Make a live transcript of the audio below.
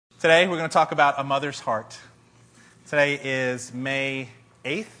Today we're going to talk about a mother's heart. Today is May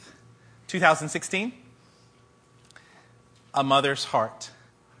 8th, 2016. A mother's heart.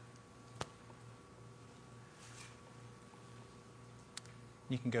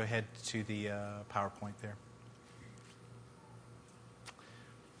 You can go ahead to the PowerPoint there.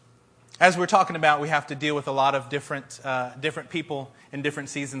 As we're talking about, we have to deal with a lot of different people in different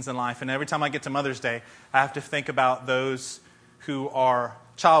seasons in life. And every time I get to Mother's Day, I have to think about those who are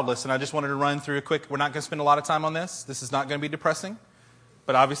childless. And I just wanted to run through a quick, we're not going to spend a lot of time on this. This is not going to be depressing.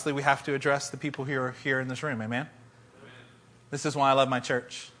 But obviously we have to address the people who are here in this room. Amen? This is why I love my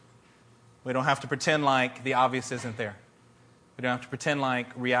church. We don't have to pretend like the obvious isn't there. We don't have to pretend like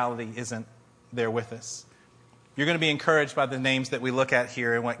reality isn't there with us. You're going to be encouraged by the names that we look at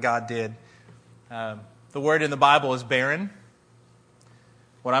here and what God did. The word in the Bible is barren.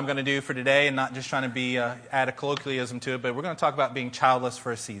 What I'm going to do for today, and not just trying to add a colloquialism to it, but we're going to talk about being childless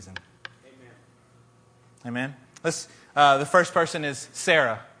for a season. Amen. The first person is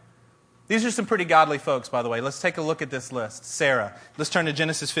Sarah. These are some pretty godly folks, by the way. Let's take a look at this list. Sarah. Let's turn to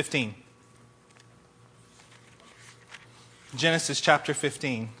Genesis 15. Genesis chapter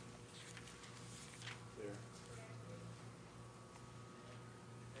 15.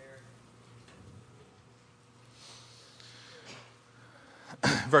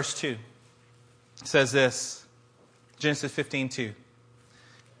 Verse 2 says this, Genesis 15:2.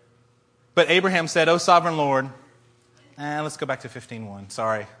 But Abraham said, O sovereign Lord, let's go back to 15:1.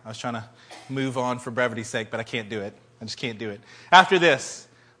 Sorry, I was trying to move on for brevity's sake, but I can't do it. I just can't do it. After this,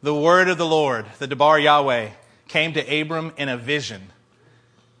 the word of the Lord, the Debar Yahweh, came to Abram in a vision.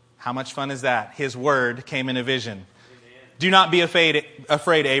 How much fun is that? His word came in a vision. Amen. Do not be afraid,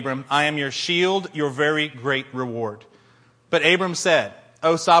 Abram. I am your shield, your very great reward. But Abram said,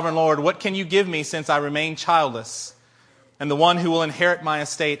 O sovereign Lord, what can you give me since I remain childless? And the one who will inherit my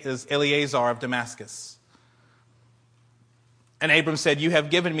estate is Eleazar of Damascus. And Abram said, you have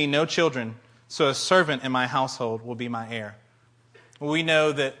given me no children, so a servant in my household will be my heir. Well, we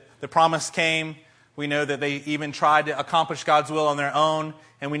know that the promise came. We know that they even tried to accomplish God's will on their own.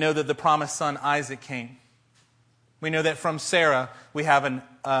 And we know that the promised son Isaac came. We know that from Sarah we have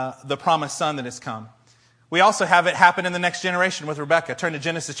the promised son that has come. We also have it happen in the next generation with Rebekah. Turn to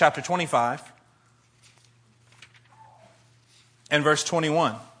Genesis chapter 25 and verse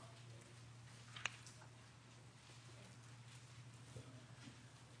 21.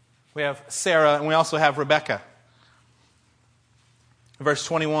 We have Sarah and we also have Rebekah. Verse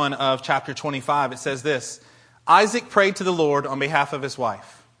 21 of chapter 25, it says this, Isaac prayed to the Lord on behalf of his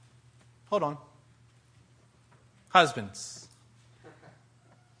wife. Hold on. Husbands,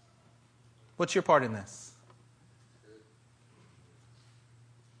 what's your part in this?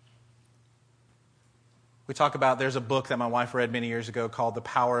 We talk about, there's a book that my wife read many years ago called The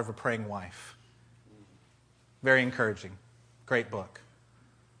Power of a Praying Wife. Very encouraging. Great book.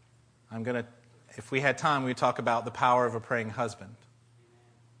 If we had time, we'd talk about the power of a praying husband.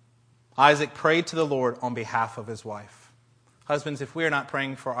 Isaac prayed to the Lord on behalf of his wife. Husbands, if we are not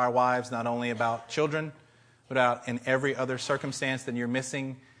praying for our wives, not only about children, but out in every other circumstance, then you're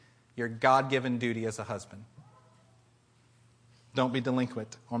missing your God-given duty as a husband. Don't be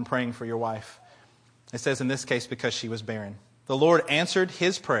delinquent on praying for your wife. It says in this case, because she was barren. The Lord answered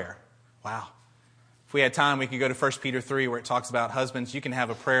his prayer. Wow. If we had time, we could go to 1 Peter 3 where it talks about husbands. You can have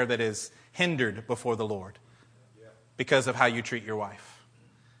a prayer that is hindered before the Lord because of how you treat your wife.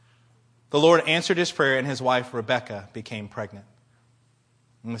 The Lord answered his prayer and his wife Rebekah became pregnant.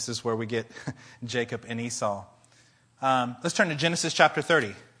 And this is where we get Jacob and Esau. Let's turn to Genesis chapter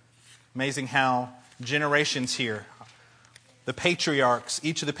 30. Amazing how generations here, the patriarchs,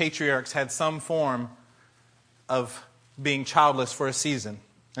 each of the patriarchs had some form of being childless for a season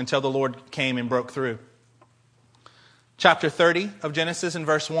until the Lord came and broke through. Chapter 30 of Genesis in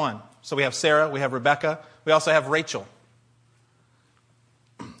verse 1. So we have Sarah, we have Rebekah, we also have Rachel.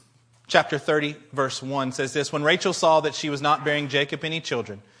 Chapter 30 verse 1 says this, when Rachel saw that she was not bearing Jacob any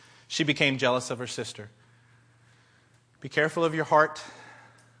children, she became jealous of her sister. Be careful of your heart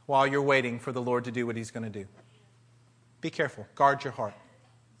while you're waiting for the Lord to do what he's going to do. Be careful. Guard your heart.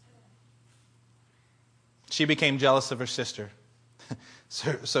 She became jealous of her sister.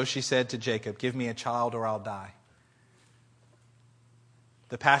 So she said to Jacob, give me a child or I'll die.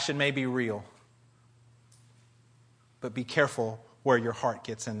 The passion may be real, but be careful where your heart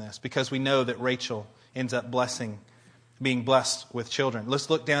gets in this, because we know that Rachel ends up being blessed with children. Let's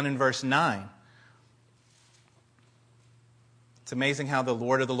look down in verse 9. It's amazing how the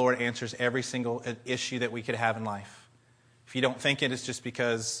word of the Lord answers every single issue that we could have in life. If you don't think it, it's just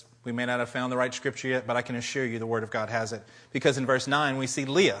because We may not have found the right scripture yet, but I can assure you the Word of God has it. Because in verse 9 we see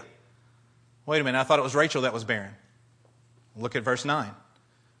Leah. Wait a minute, I thought it was Rachel that was barren. Look at verse 9.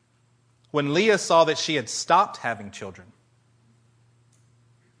 When Leah saw that she had stopped having children,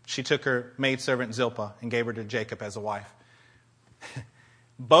 she took her maidservant Zilpah and gave her to Jacob as a wife.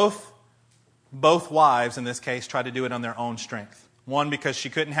 Both wives in this case tried to do it on their own strength. One because she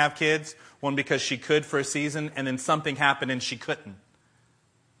couldn't have kids, one because she could for a season, and then something happened and she couldn't.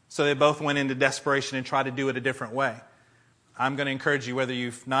 So they both went into desperation and tried to do it a different way. I'm going to encourage you, whether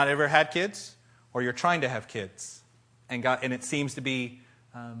you've not ever had kids or you're trying to have kids and it seems to be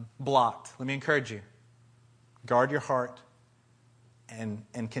blocked, let me encourage you. Guard your heart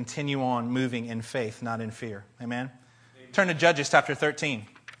and continue on moving in faith, not in fear. Amen? Turn to Judges chapter 13.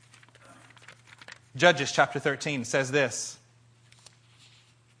 Judges chapter 13 says this.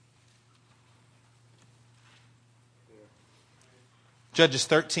 Judges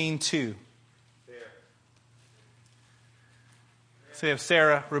 13:2. So we have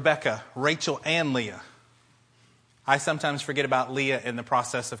Sarah, Rebecca, Rachel, and Leah. I sometimes forget about Leah in the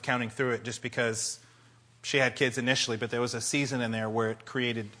process of counting through it just because she had kids initially, but there was a season in there where it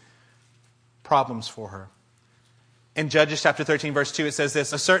created problems for her. In Judges chapter 13, verse 2, it says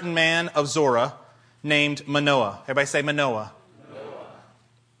this, a certain man of Zorah named Manoah. Everybody say Manoah. Manoah.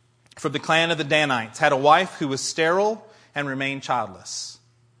 From the clan of the Danites, had a wife who was sterile and remained childless.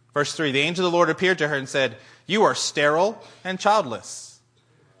 Verse 3, the angel of the Lord appeared to her and said, you are sterile and childless.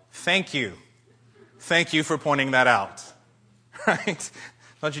 Thank you. Thank you for pointing that out. Right?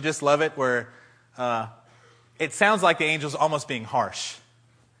 Don't you just love it where it sounds like the angel's almost being harsh.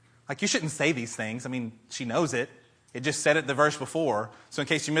 Like, you shouldn't say these things. I mean, she knows it. It just said it the verse before. So in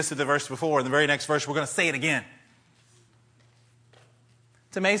case you missed it the verse before, in the very next verse, we're going to say it again.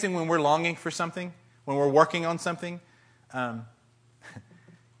 It's amazing when we're longing for something, when we're working on something.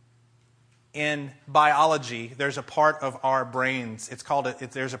 In biology, there's a part of our brains,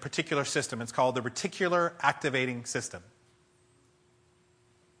 there's a particular system. It's called the reticular activating system.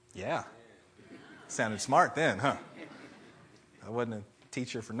 Yeah. Sounded smart then, huh? I wasn't a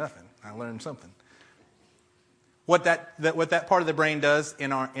teacher for nothing. I learned something. What that part of the brain does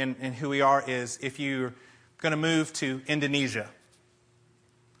in who we are is, if you're going to move to Indonesia,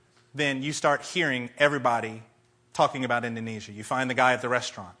 then you start hearing everybody talking about Indonesia. You find the guy at the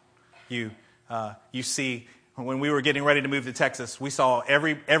restaurant. You see, when we were getting ready to move to Texas, we saw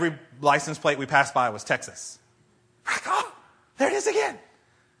every license plate we passed by was Texas. Like, oh, there it is again.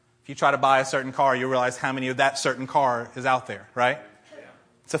 If you try to buy a certain car, you realize how many of that certain car is out there, right? Yeah.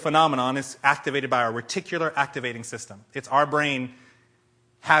 It's a phenomenon. It's activated by our reticular activating system. It's our brain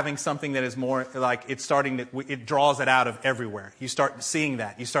having something that is more like it draws it out of everywhere. You start seeing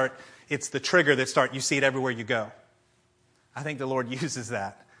that. It's the trigger that you see it everywhere you go. I think the Lord uses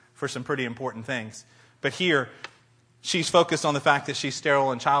that for some pretty important things. But here, she's focused on the fact that she's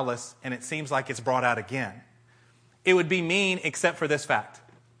sterile and childless, and it seems like it's brought out again. It would be mean except for this fact.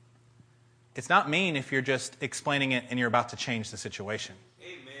 It's not mean if you're just explaining it and you're about to change the situation.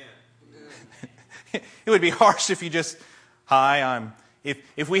 Amen. It would be harsh if you just,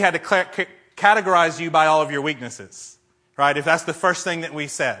 if we had to categorize you by all of your weaknesses, right? If that's the first thing that we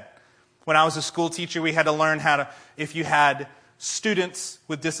said. When I was a school teacher, we had to learn if you had students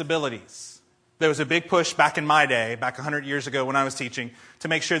with disabilities. There was a big push back in my day, back 100 years ago when I was teaching, to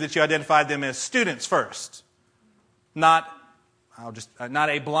make sure that you identified them as students first. Not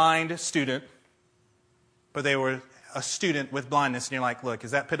a blind student, but they were a student with blindness. And you're like, look,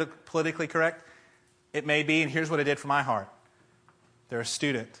 is that politically correct? It may be, and here's what it did for my heart. They're a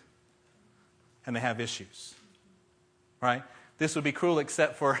student, and they have issues. Right? This would be cruel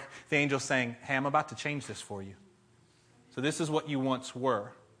except for the angel saying, hey, I'm about to change this for you. So this is what you once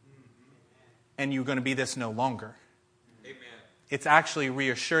were, and you're going to be this no longer. Amen. It's actually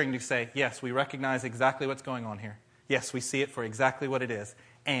reassuring to say, yes, we recognize exactly what's going on here. Yes, we see it for exactly what it is,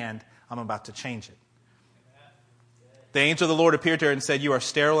 and I'm about to change it. The angel of the Lord appeared to her and said, you are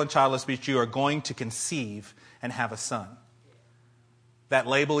sterile and childless, but you are going to conceive and have a son. That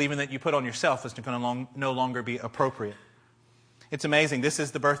label, even that you put on yourself, is going to no longer be appropriate. It's amazing. This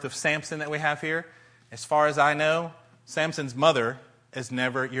is the birth of Samson that we have here. As far as I know, Samson's mother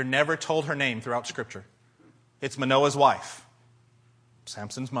you're never told her name throughout Scripture. It's Manoah's wife,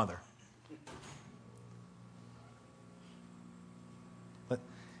 Samson's mother. But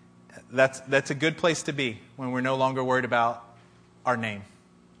that's a good place to be when we're no longer worried about our name.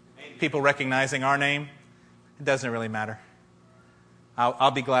 People recognizing our name, it doesn't really matter.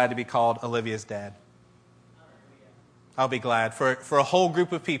 I'll be glad to be called Olivia's dad. I'll be glad. For a whole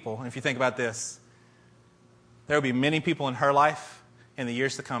group of people, and if you think about this, there will be many people in her life in the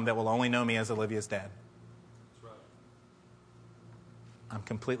years to come that will only know me as Olivia's dad. I'm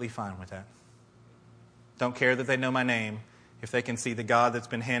completely fine with that. Don't care that they know my name. If they can see the God that's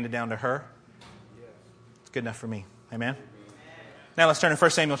been handed down to her, it's good enough for me. Amen? Now let's turn to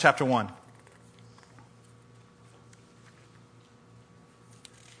 1 Samuel chapter 1.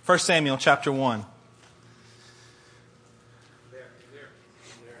 1 Samuel chapter 1.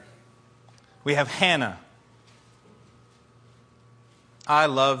 We have Hannah. I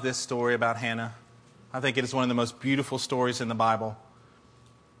love this story about Hannah. I think it is one of the most beautiful stories in the Bible.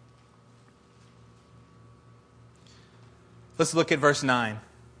 Let's look at verse 9.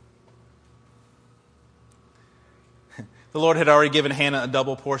 The Lord had already given Hannah a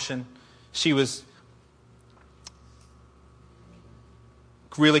double portion. She was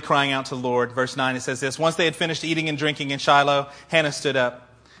really crying out to the Lord. Verse 9, it says this: Once they had finished eating and drinking in Shiloh, Hannah stood up.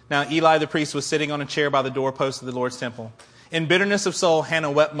 Now Eli the priest was sitting on a chair by the doorpost of the Lord's temple. In bitterness of soul,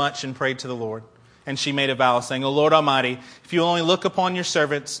 Hannah wept much and prayed to the Lord. And she made a vow, saying, O Lord Almighty, if you will only look upon your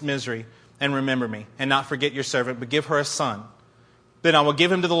servant's misery and remember me, and not forget your servant, but give her a son, then I will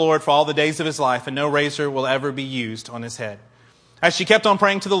give him to the Lord for all the days of his life, and no razor will ever be used on his head. As she kept on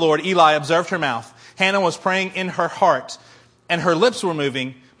praying to the Lord, Eli observed her mouth. Hannah was praying in her heart, and her lips were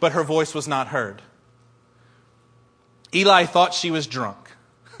moving, but her voice was not heard. Eli thought she was drunk.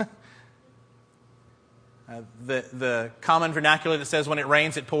 The common vernacular that says when it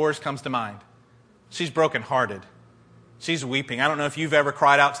rains, it pours comes to mind. She's brokenhearted. She's weeping. I don't know if you've ever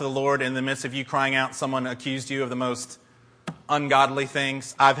cried out to the Lord in the midst of you crying out, someone accused you of the most ungodly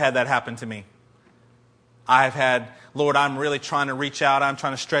things. I've had that happen to me. I've had, Lord, I'm really trying to reach out. I'm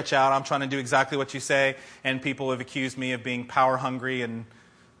trying to stretch out. I'm trying to do exactly what you say. And people have accused me of being power hungry and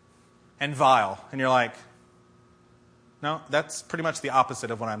vile. And you're like, no, that's pretty much the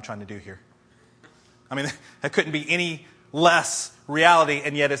opposite of what I'm trying to do here. I mean, that couldn't be any less reality,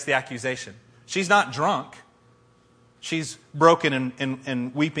 and yet it's the accusation. She's not drunk. She's broken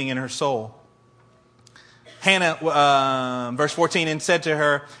and weeping in her soul. Hannah, verse 14, and said to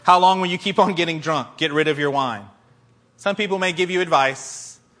her, how long will you keep on getting drunk? Get rid of your wine. Some people may give you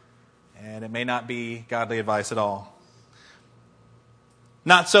advice, and it may not be godly advice at all.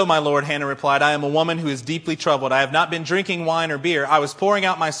 Not so, my Lord, Hannah replied. I am a woman who is deeply troubled. I have not been drinking wine or beer. I was pouring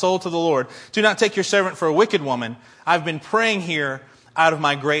out my soul to the Lord. Do not take your servant for a wicked woman. I've been praying here out of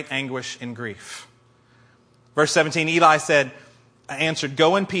my great anguish and grief. Verse 17, Eli answered,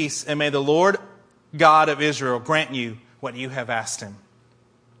 go in peace, and may the Lord God of Israel grant you what you have asked him.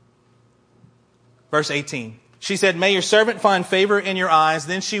 Verse 18, she said, may your servant find favor in your eyes.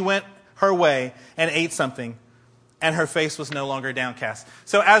 Then she went her way and ate something, and her face was no longer downcast.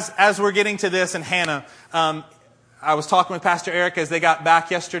 So as we're getting to this, and Hannah, I was talking with Pastor Eric as they got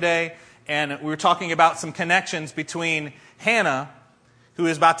back yesterday, and we were talking about some connections between Hannah, who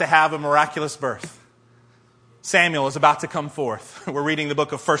is about to have a miraculous birth. Samuel is about to come forth. We're reading the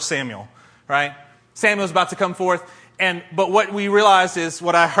book of 1 Samuel, right? Samuel is about to come forth. But what we realized is,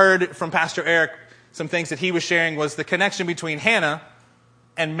 what I heard from Pastor Eric, some things that he was sharing, was the connection between Hannah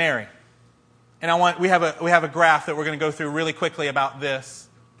and Mary. And we have a graph that we're going to go through really quickly about this.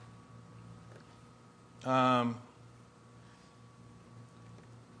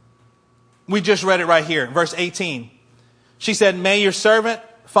 We just read it right here, verse 18. She said, may your servant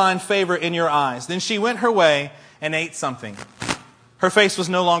find favor in your eyes. Then she went her way and ate something. Her face was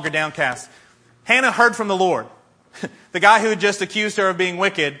no longer downcast. Hannah heard from the Lord. The guy who had just accused her of being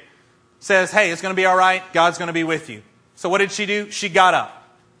wicked says, hey, it's going to be all right. God's going to be with you. So what did she do? She got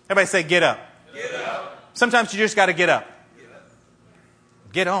up. Everybody say, get up. Get up. Sometimes you just got to get up.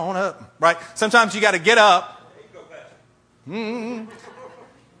 Get on up, right? Sometimes you got to get up.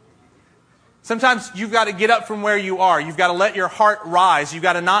 Sometimes you've got to get up from where you are. You've got to let your heart rise. You've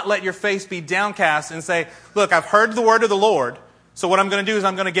got to not let your face be downcast and say, look, I've heard the word of the Lord, so what I'm going to do is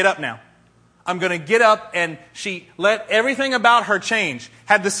I'm going to get up now. I'm going to get up. And she let everything about her change.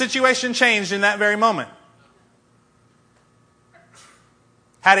 Had the situation changed in that very moment?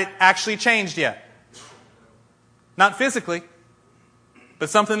 Had it actually changed yet? Not physically, but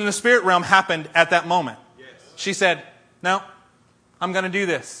something in the spirit realm happened at that moment. Yes. She said, no, I'm going to do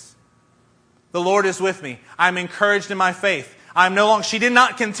this. The Lord is with me. I'm encouraged in my faith. She did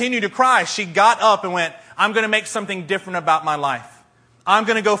not continue to cry. She got up and went, I'm going to make something different about my life. I'm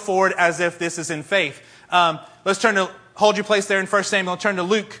going to go forward as if this is in faith. Let's hold your place there in 1 Samuel. Turn to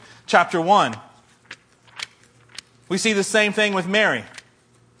Luke chapter 1. We see the same thing with Mary.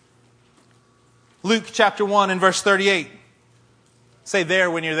 Luke chapter 1 and verse 38. Say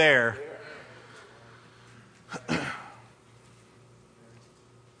there when you're there.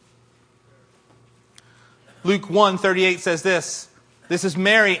 Luke 1:38 says this. This is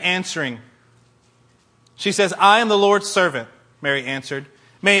Mary answering. She says, I am the Lord's servant, Mary answered.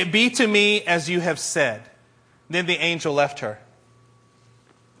 May it be to me as you have said. Then the angel left her.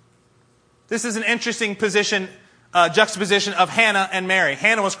 This is an interesting juxtaposition of Hannah and Mary.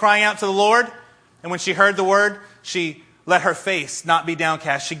 Hannah was crying out to the Lord, and when she heard the word, she let her face not be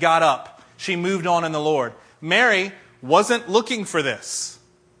downcast. She got up. She moved on in the Lord. Mary wasn't looking for this.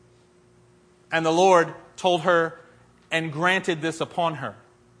 And the Lord told her and granted this upon her.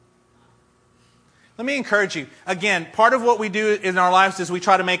 Let me encourage you. Again, part of what we do in our lives is we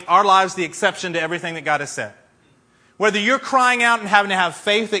try to make our lives the exception to everything that God has said. Whether you're crying out and having to have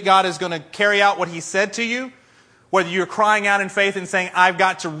faith that God is going to carry out what He said to you, whether you're crying out in faith and saying, I've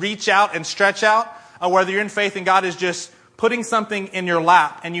got to reach out and stretch out, or whether you're in faith and God is just putting something in your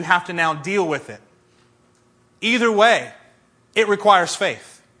lap and you have to now deal with it. Either way, it requires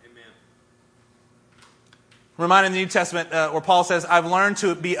faith. Amen. Reminded in the New Testament where Paul says, I've learned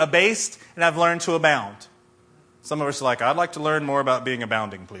to be abased and I've learned to abound. Some of us are like, I'd like to learn more about being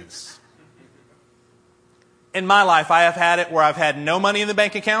abounding, please. In my life, I have had it where I've had no money in the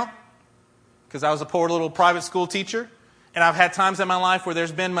bank account because I was a poor little private school teacher. And I've had times in my life where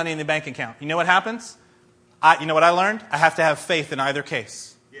there's been money in the bank account. You know what happens? You know what I learned? I have to have faith in either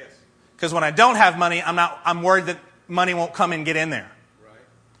case. Yes. Because when I don't have money, I'm worried that money won't come and get in there. Right.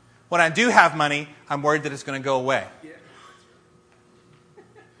 When I do have money, I'm worried that it's going to go away. Yeah.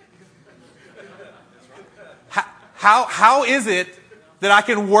 How is it that I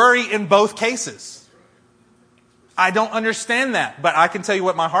can worry in both cases? I don't understand that, but I can tell you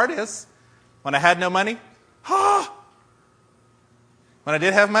what my heart is. When I had no money, when I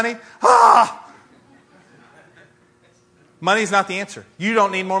did have money, money's not the answer. You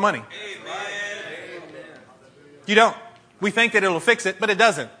don't need more money. Amen. You don't. We think that it'll fix it, but it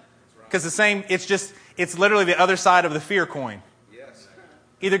doesn't. Because it's literally the other side of the fear coin.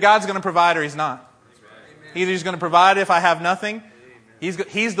 Either God's going to provide or He's not. Either He's going to provide if I have nothing.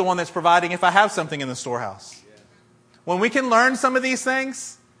 He's the one that's providing if I have something in the storehouse. When we can learn some of these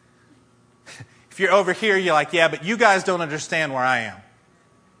things, if you're over here, you're like, yeah, but you guys don't understand where I am.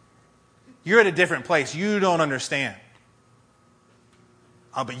 You're at a different place. You don't understand.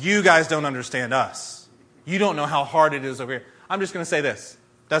 But you guys don't understand us. You don't know how hard it is over here. I'm just going to say this.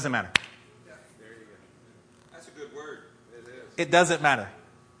 Doesn't matter. Yeah, there you go. That's a good word. It is. It doesn't matter.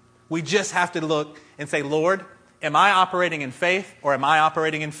 We just have to look and say, Lord, am I operating in faith or am I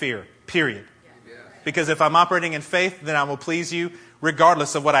operating in fear? Period. Yeah. Because if I'm operating in faith, then I will please you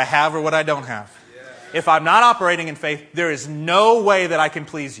regardless of what I have or what I don't have. Yeah. If I'm not operating in faith, there is no way that I can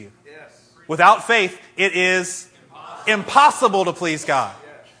please you. Yes. Without faith, it is impossible to please God.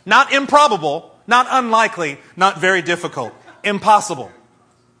 Yes. Not improbable, not unlikely, not very difficult. Impossible.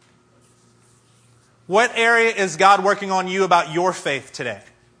 What area is God working on you about your faith today?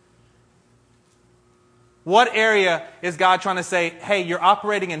 What area is God trying to say, hey, you're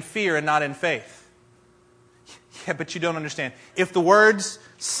operating in fear and not in faith? Yeah, but you don't understand. If the words,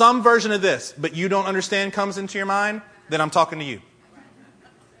 some version of this, but you don't understand comes into your mind, then I'm talking to you.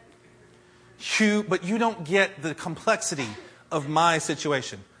 But you don't get the complexity of my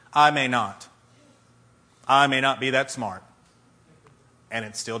situation. I may not. I may not be that smart. And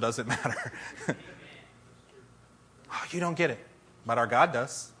it still doesn't matter. Oh, you don't get it. But our God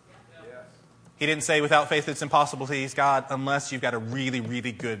does. He didn't say without faith it's impossible to please God unless you've got a really,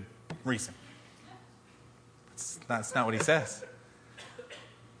 really good reason. That's not what He says.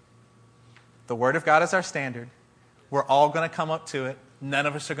 The Word of God is our standard. We're all going to come up to it. None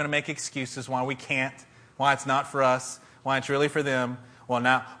of us are going to make excuses why we can't, why it's not for us, why it's really for them. Well,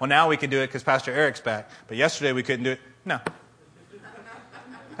 now we can do it because Pastor Eric's back. But yesterday we couldn't do it. No.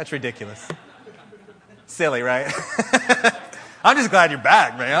 That's ridiculous. Silly, right? I'm just glad you're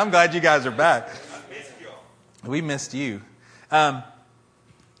back, man. I'm glad you guys are back. We missed you.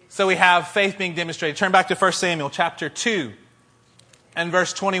 So we have faith being demonstrated. Turn back to 1 Samuel chapter 2 and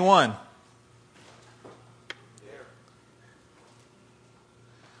verse 21.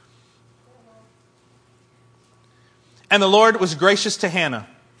 And the Lord was gracious to Hannah.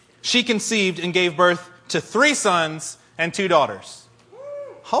 She conceived and gave birth to 3 sons and 2 daughters.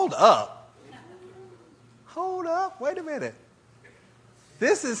 Hold up. Hold up. Wait a minute.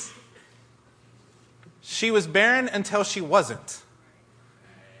 She was barren until she wasn't.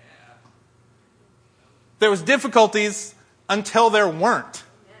 There was difficulties until there weren't.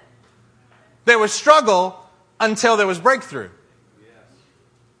 There was struggle until there was breakthrough.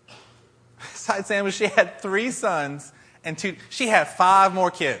 Besides Samuel, she had 3 sons and 2. She had 5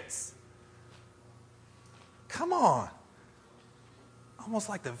 more kids. Come on. Almost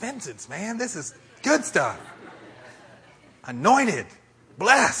like the vengeance, man. This is good stuff. Anointed.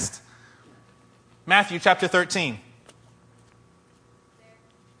 Blessed. Matthew chapter 13.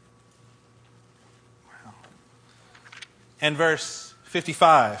 Wow. And verse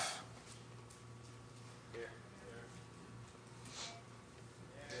 55.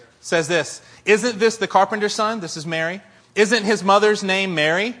 Says this, isn't this the carpenter's son? This is Mary. Isn't his mother's name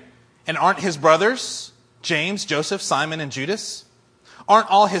Mary? And aren't his brothers James, Joseph, Simon, and Judas?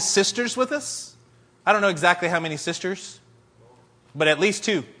 Aren't all his sisters with us? I don't know exactly how many sisters, but at least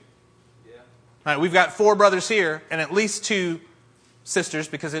 2. Yeah. All right, we've got 4 brothers here and at least 2 sisters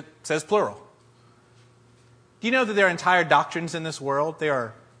because it says plural. Do you know that there are entire doctrines in this world? There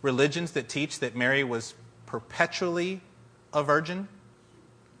are religions that teach that Mary was perpetually a virgin?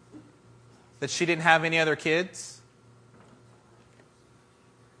 That she didn't have any other kids?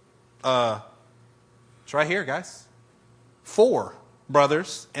 It's right here, guys. 4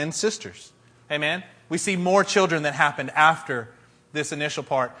 brothers and sisters. Amen. We see more children that happened after this initial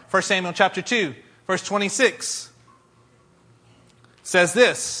part. 1 Samuel chapter 2, verse 26 says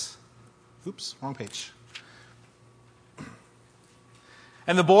this. Oops, wrong page.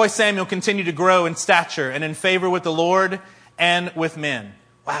 And the boy Samuel continued to grow in stature and in favor with the Lord and with men.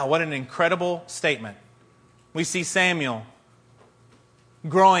 Wow, what an incredible statement. We see Samuel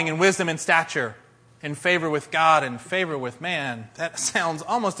growing in wisdom and stature, in favor with God and favor with man. That sounds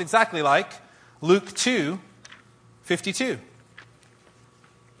almost exactly like Luke 2:52.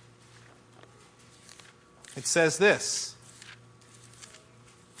 It says this.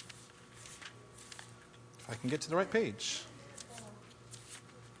 If I can get to the right page.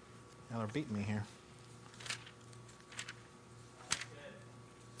 Now they're beating me here. It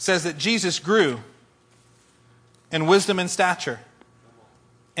says that Jesus grew in wisdom and stature,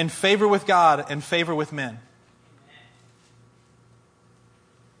 in favor with God and favor with men.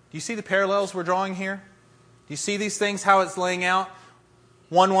 Do you see the parallels we're drawing here? Do you see these things, how it's laying out?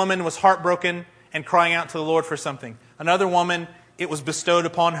 One woman was heartbroken and crying out to the Lord for something. Another woman, it was bestowed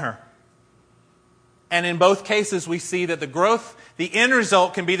upon her. And in both cases, we see that the growth, the end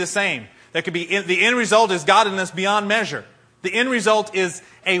result can be the same. There could be, the end result is godliness beyond measure. The end result is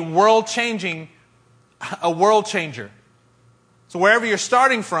a world changer. So wherever you're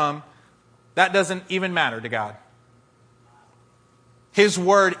starting from, that doesn't even matter to God. His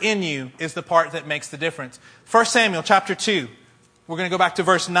word in you is the part that makes the difference. 1 Samuel chapter 2. We're going to go back to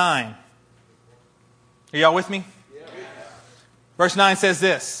verse 9. Are y'all with me? Yeah. Verse 9 says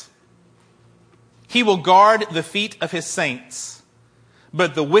this. He will guard the feet of his saints,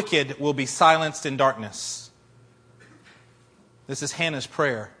 but the wicked will be silenced in darkness. This is Hannah's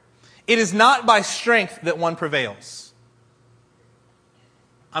prayer. It is not by strength that one prevails.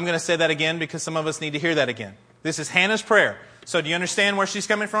 I'm going to say that again because some of us need to hear that again. This is Hannah's prayer. So do you understand where she's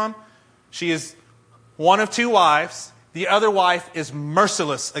coming from? She is one of 2 wives. The other wife is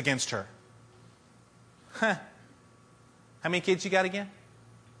merciless against her. How many kids you got again?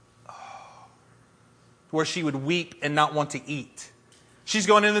 Oh. Where she would weep and not want to eat. She's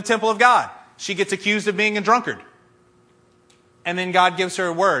going into the temple of God. She gets accused of being a drunkard. And then God gives her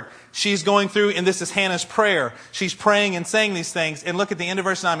a word. She's going through, and this is Hannah's prayer. She's praying and saying these things. And look at the end of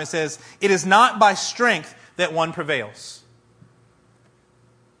verse 9. It says, it is not by strength that one prevails.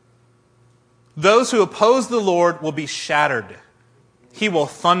 Those who oppose the Lord will be shattered. He will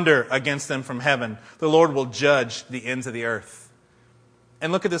thunder against them from heaven. The Lord will judge the ends of the earth.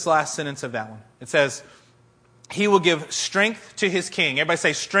 And look at this last sentence of that one. It says, He will give strength to His king. Everybody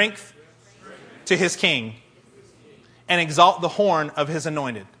say strength to His king. And exalt the horn of His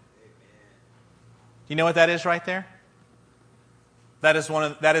anointed. You know what that is right there? That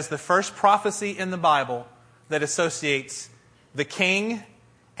is the first prophecy in the Bible that associates the king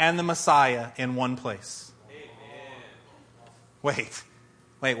and the Messiah in one place. Wait,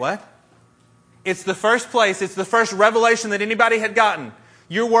 what? It's the first place, it's the first revelation that anybody had gotten.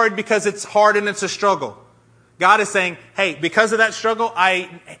 You're worried because it's hard and it's a struggle. God is saying, hey, because of that struggle,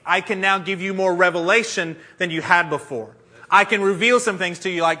 I can now give you more revelation than you had before. I can reveal some things to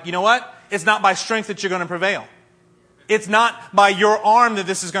you like, you know what? It's not by strength that you're going to prevail. It's not by your arm that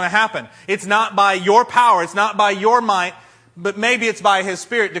this is going to happen. It's not by your power. It's not by your might. But maybe it's by His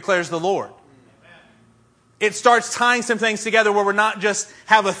Spirit, declares the Lord. It starts tying some things together where we're not just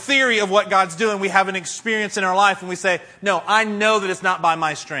have a theory of what God's doing. We have an experience in our life and we say, no, I know that it's not by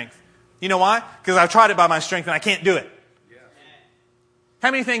my strength. You know why? Because I've tried it by my strength and I can't do it. Yeah. How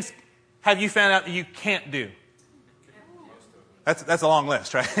many things have you found out that you can't do? That's a long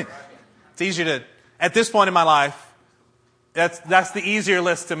list, right? It's easier to, at this point in my life, that's the easier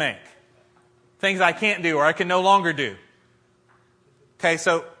list to make. Things I can't do or I can no longer do. Okay,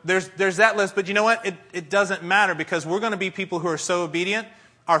 so there's that list, but you know what? It doesn't matter because we're going to be people who are so obedient.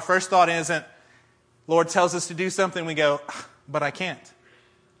 Our first thought isn't, Lord tells us to do something, we go, but I can't.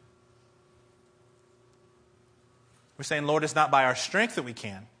 We're saying, Lord, it's not by our strength that we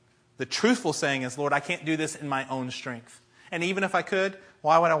can. The truthful saying is, Lord, I can't do this in my own strength. And even if I could,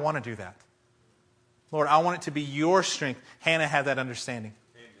 why would I want to do that? Lord, I want it to be your strength. Hannah had that understanding.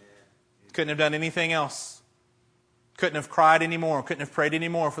 Amen. Couldn't have done anything else. Couldn't have cried anymore. Couldn't have prayed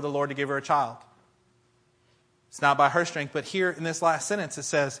anymore for the Lord to give her a child. It's not by her strength, but here in this last sentence it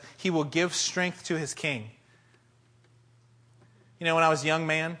says, He will give strength to His king. You know, when I was a young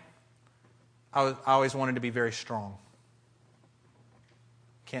man, I always wanted to be very strong.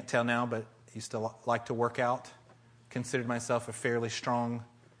 Can't tell now, but I used to like to work out. Considered myself a fairly strong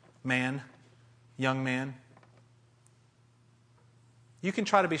man, young man. You can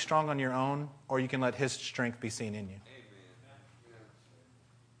try to be strong on your own, or you can let His strength be seen in you.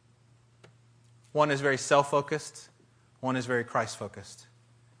 One is very self-focused. One is very Christ-focused.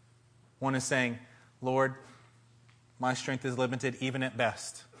 One is saying, Lord, my strength is limited even at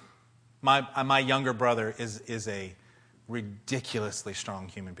best. My younger brother is a ridiculously strong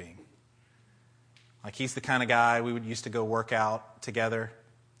human being. Like, he's the kind of guy we used to go work out together.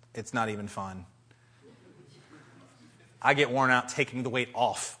 It's not even fun. I get worn out taking the weight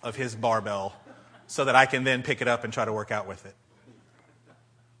off of his barbell so that I can then pick it up and try to work out with it.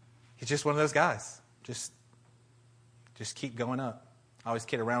 He's just one of those guys. Just keep going up. I always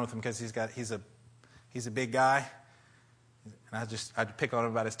kid around with him because he's a big guy. And I'd pick on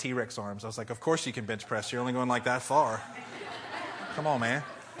him about his T-Rex arms. I was like, of course you can bench press. You're only going like that far. Come on, man.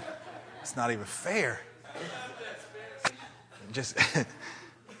 It's not even fair. Just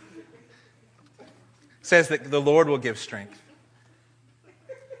says that the Lord will give strength.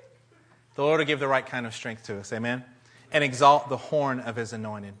 The Lord will give the right kind of strength to us. Amen? And exalt the horn of His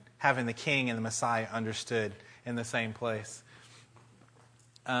anointed. Having the King and the Messiah understood in the same place.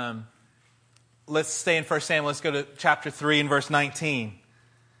 Let's stay in 1 Samuel. Let's go to chapter 3 and verse 19.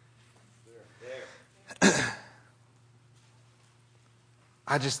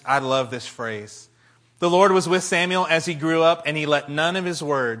 I love this phrase. The Lord was with Samuel as he grew up, and He let none of his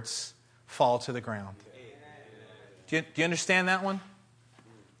words fall to the ground. Do you understand that one?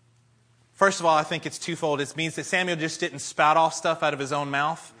 First of all, I think it's twofold. It means that Samuel just didn't spout off stuff out of his own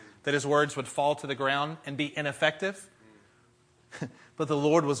mouth, that his words would fall to the ground and be ineffective. But the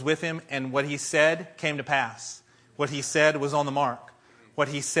Lord was with him, and what he said came to pass. What he said was on the mark. What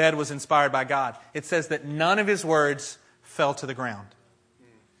he said was inspired by God. It says that none of his words fell to the ground.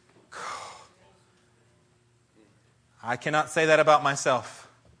 I cannot say that about myself,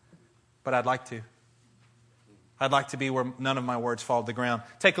 but I'd like to. I'd like to be where none of my words fall to the ground.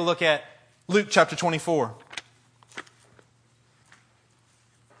 Take a look at Luke chapter 24.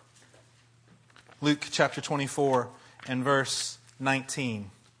 Luke chapter 24 and verse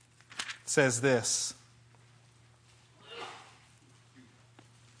 19 says this.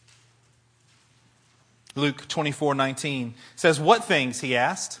 Luke 24:19 says, "What things?" he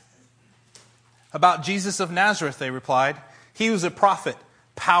asked. "About Jesus of Nazareth," they replied. "He was a prophet,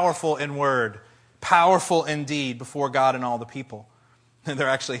 powerful in word, powerful in deed before God and all the people." And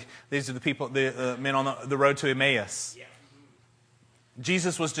these are the people, the men on the road to Emmaus. Yeah.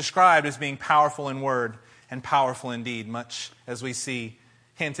 Jesus was described as being powerful in word and powerful in deed, much as we see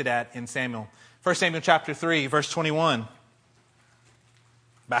hinted at in Samuel. 1 Samuel chapter 3, verse 21.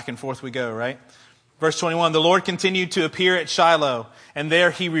 Back and forth we go, right? Verse 21, "The Lord continued to appear at Shiloh, and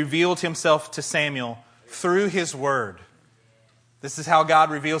there He revealed Himself to Samuel through His word." This is how God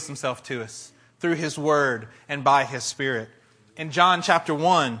reveals Himself to us, through His word and by His Spirit. In John chapter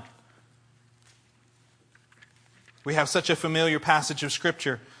 1, we have such a familiar passage of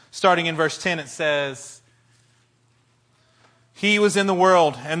Scripture. Starting in verse 10, it says, "He was in the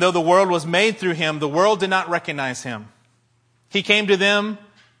world, and though the world was made through Him, the world did not recognize Him. He came to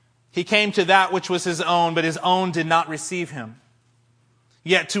that which was His own, but His own did not receive Him.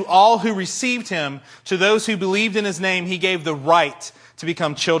 Yet to all who received Him, to those who believed in His name, He gave the right to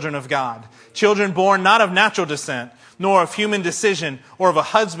become children of God. Children born not of natural descent, nor of human decision, or of a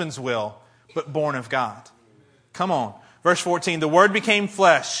husband's will, but born of God." Come on. Verse 14, "The Word became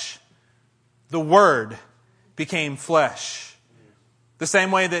flesh." The Word became flesh. The same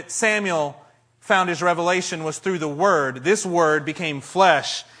way that Samuel found his revelation was through the Word, this Word became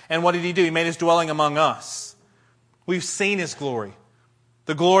flesh. And what did He do? He made His dwelling among us. We've seen His glory.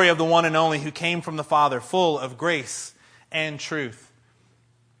 The glory of the one and only who came from the Father, full of grace and truth.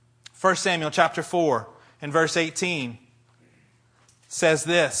 1 Samuel chapter 4 and verse 18 says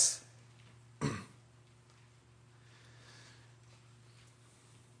this.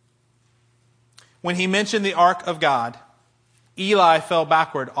 When he mentioned the ark of God, Eli fell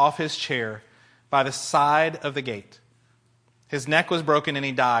backward off his chair by the side of the gate. His neck was broken and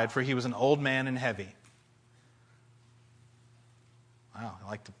he died, for he was an old man and heavy. Wow, I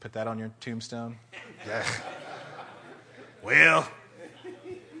like to put that on your tombstone. Yeah. Well.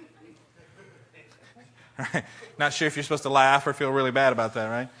 Right. Not sure if you're supposed to laugh or feel really bad about that,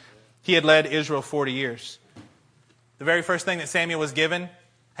 right? He had led Israel 40 years. The very first thing that Samuel was given,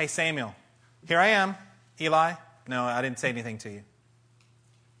 hey, Samuel, here I am, Eli. No, I didn't say anything to you.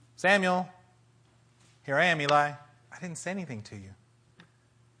 Samuel, here I am, Eli. I didn't say anything to you.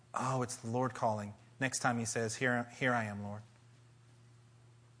 Oh, it's the Lord calling. Next time he says, here I am, Lord.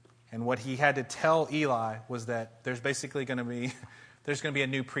 And what he had to tell Eli was that there's basically going to be a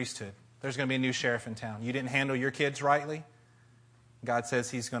new priesthood. There's going to be a new sheriff in town. You didn't handle your kids rightly. God says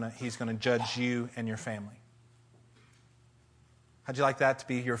he's going to judge you and your family. How'd you like that to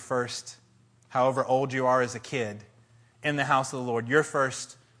be your first, however old you are as a kid, in the house of the Lord? Your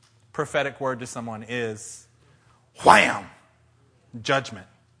first prophetic word to someone is, wham! Judgment.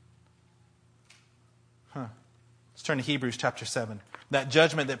 Let's turn to Hebrews chapter 7. That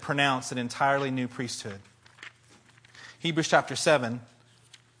judgment that pronounced an entirely new priesthood. Hebrews chapter 7,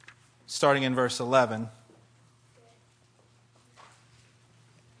 starting in verse 11.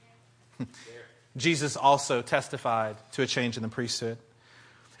 Jesus also testified to a change in the priesthood.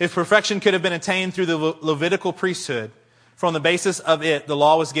 If perfection could have been attained through the Levitical priesthood, for on the basis of it the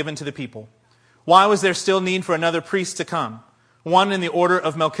law was given to the people, why was there still need for another priest to come, one in the order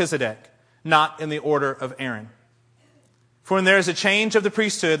of Melchizedek, not in the order of Aaron? For when there is a change of the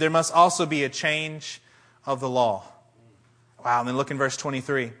priesthood, there must also be a change of the law. Wow, and then look in verse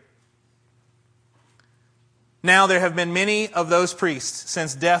 23. Now there have been many of those priests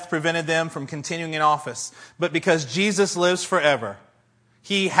since death prevented them from continuing in office. But because Jesus lives forever,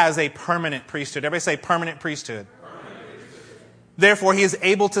 he has a permanent priesthood. Everybody say permanent priesthood. Therefore, he is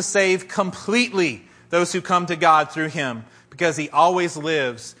able to save completely those who come to God through him, because he always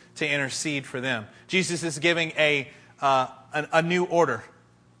lives to intercede for them. Jesus is giving a new order,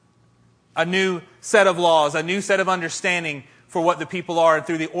 a new set of laws, a new set of understanding for what the people are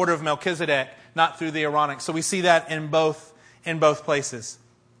through the order of Melchizedek, not through the Aaronic. So we see that in both places.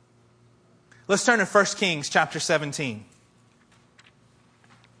 Let's turn to 1 Kings chapter 17.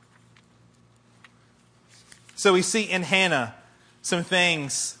 So we see in Hannah some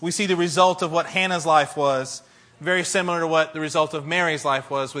things. We see the result of what Hannah's life was, very similar to what the result of Mary's life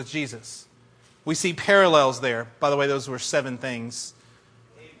was with Jesus. We see parallels there. By the way, those were 7 things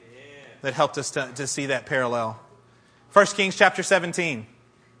that helped us to see that parallel. 1 Kings chapter 17.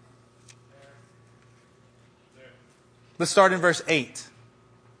 Let's start in verse 8.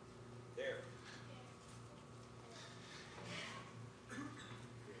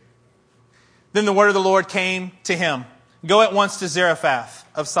 Then the word of the Lord came to him. Go at once to Zarephath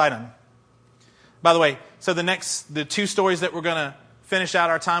of Sidon. By the way, so the 2 stories that we're going to finish out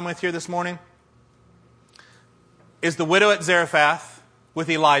our time with here this morning is the widow at Zarephath with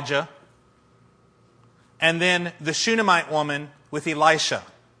Elijah, and then the Shunammite woman with Elisha.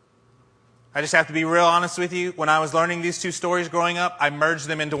 I just have to be real honest with you. When I was learning these 2 stories growing up, I merged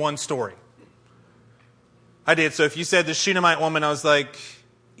them into one story. I did. So if you said the Shunammite woman, I was like,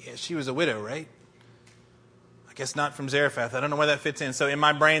 yeah, she was a widow, right? I guess not from Zarephath. I don't know where that fits in. So in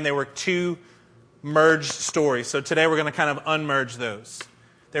my brain, there were 2 merged stories. So today we're going to kind of unmerge those.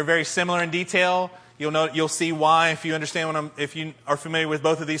 They're very similar in detail. You'll see why if you understand if you are familiar with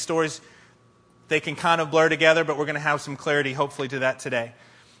both of these stories. They can kind of blur together, but we're going to have some clarity, hopefully, to that today.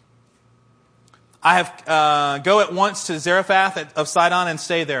 I have go at once to Zarephath of Sidon and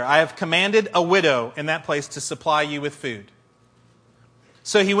stay there. I have commanded a widow in that place to supply you with food.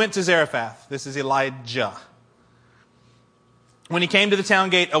 So he went to Zarephath. This is Elijah. When he came to the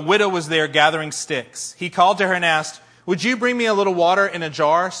town gate, a widow was there gathering sticks. He called to her and asked, "Would you bring me a little water in a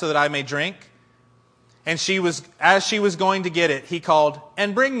jar so that I may drink?" And as she was going to get it, he called,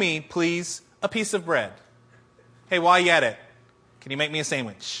 "And bring me, please, a piece of bread." Hey, while you at it, can you make me a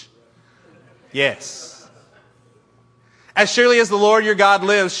sandwich? Yes. "As surely as the Lord your God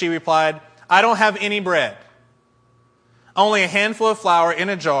lives," she replied, "I don't have any bread. Only a handful of flour in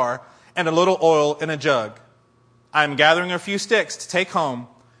a jar and a little oil in a jug. I am gathering a few sticks to take home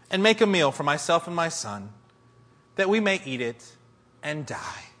and make a meal for myself and my son, that we may eat it and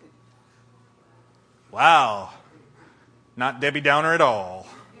die." Wow. Not Debbie Downer at all.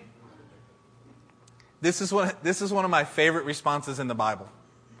 This is one of my favorite responses in the Bible.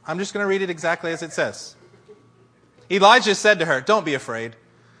 I'm just going to read it exactly as it says. Elijah said to her, "Don't be afraid.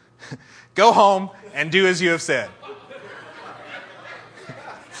 Go home and do as you have said."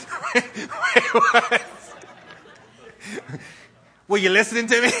 Were you listening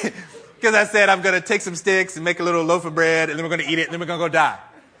to me? Because I said I'm going to take some sticks and make a little loaf of bread, and then we're going to eat it, and then we're going to go die.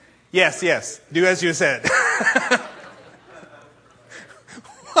 Yes, yes. Do as you said.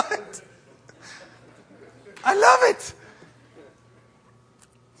 What? I love it.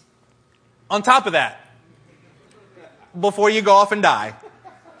 On top of that, before you go off and die,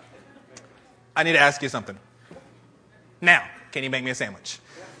 I need to ask you something. Now, can you make me a sandwich?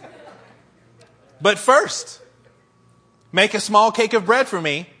 But first, make a small cake of bread for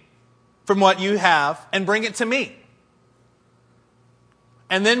me from what you have and bring it to me.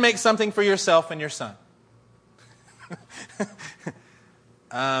 And then make something for yourself and your son.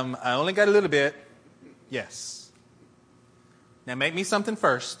 I only got a little bit. Yes. Now make me something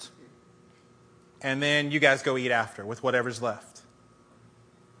first. And then you guys go eat after with whatever's left.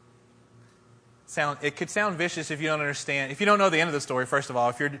 It could sound vicious if you don't understand. If you don't know the end of the story, first of all,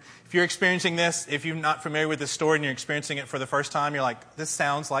 if you're experiencing this, if you're not familiar with this story and you're experiencing it for the first time, you're like, this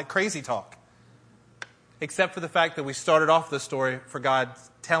sounds like crazy talk. Except for the fact that we started off the story for God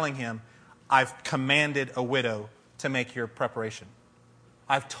telling him, I've commanded a widow to make your preparation.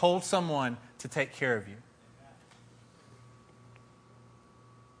 I've told someone to take care of you.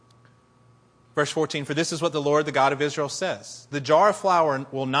 Verse 14, for this is what the Lord, the God of Israel, says. The jar of flour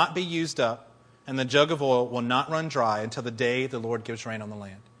will not be used up, and the jug of oil will not run dry until the day the Lord gives rain on the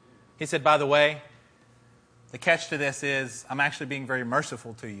land. He said, by the way, the catch to this is I'm actually being very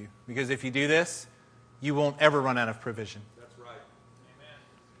merciful to you. Because if you do this, you won't ever run out of provision. That's right. Amen.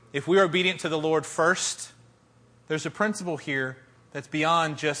 If we are obedient to the Lord first, there's a principle here that's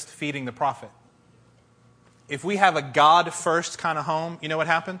beyond just feeding the prophet. If we have a God-first kind of home, you know what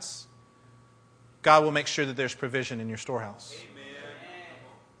happens? God will make sure that there's provision in your storehouse. Amen.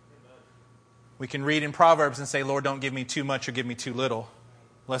 We can read in Proverbs and say, Lord, don't give me too much or give me too little,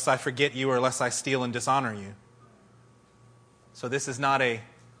 lest I forget you or lest I steal and dishonor you. So this is not a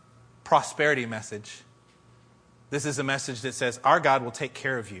prosperity message. This is a message that says, our God will take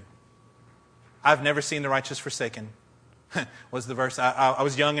care of you. I've never seen the righteous forsaken. Was the verse. I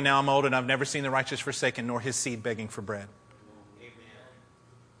was young and now I'm old, and I've never seen the righteous forsaken, nor his seed begging for bread. Amen.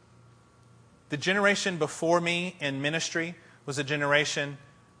 The generation before me in ministry was a generation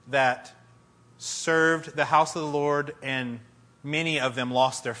that served the house of the Lord, and many of them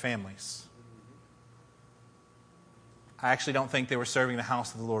lost their families. I actually don't think they were serving the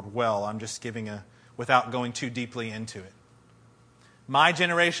house of the Lord well. I'm just giving without going too deeply into it. My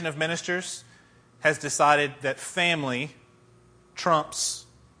generation of ministers has decided that family trumps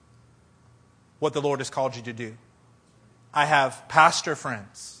what the Lord has called you to do. I have pastor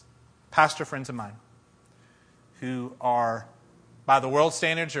friends of mine, who are, by the world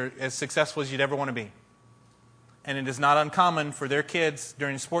standards, are as successful as you'd ever want to be. And it is not uncommon for their kids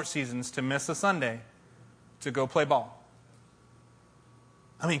during sports seasons to miss a Sunday to go play ball.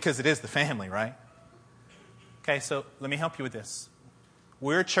 I mean, because it is the family, right? Okay, so let me help you with this.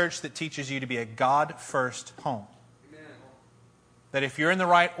 We're a church that teaches you to be a God-first home. Amen. That if you're in the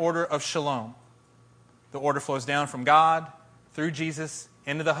right order of shalom, the order flows down from God, through Jesus,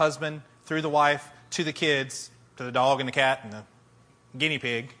 into the husband, through the wife, to the kids, to the dog and the cat and the guinea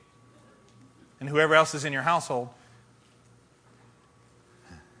pig, and whoever else is in your household.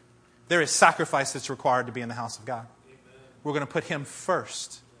 There is sacrifice that's required to be in the house of God. Amen. We're going to put him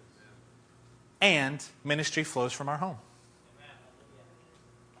first. And ministry flows from our home.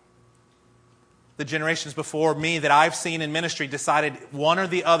 The generations before me that I've seen in ministry decided one or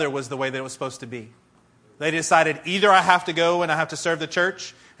the other was the way that it was supposed to be. They decided either I have to go and I have to serve the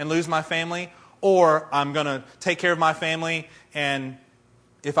church and lose my family, or I'm going to take care of my family, and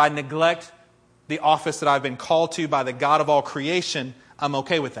if I neglect the office that I've been called to by the God of all creation, I'm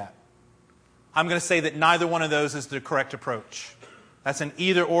okay with that. I'm going to say that neither one of those is the correct approach. That's an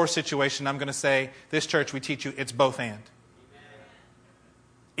either-or situation. I'm going to say, this church, we teach you, it's both and.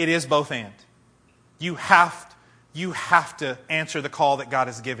 It is both and. You have to answer the call that God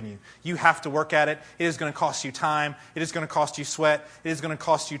has given you. You have to work at it. It is going to cost you time. It is going to cost you sweat. It is going to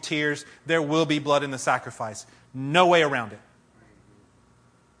cost you tears. There will be blood in the sacrifice. No way around it.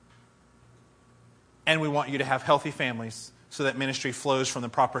 And we want you to have healthy families so that ministry flows from the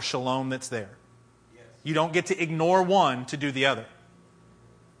proper shalom that's there. Yes. You don't get to ignore one to do the other.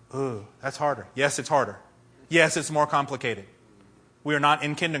 Ooh, that's harder. Yes, it's harder. Yes, it's more complicated. We are not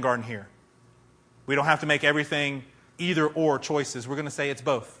in kindergarten here. We don't have to make everything either or choices. We're going to say it's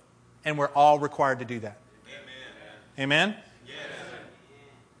both. And we're all required to do that. Amen? Amen? Yes.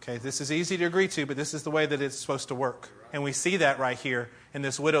 Okay, this is easy to agree to, but this is the way that it's supposed to work. And we see that right here in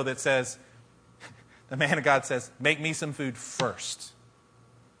this widow that says, the man of God says, make me some food first.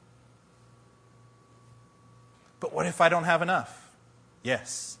 But what if I don't have enough?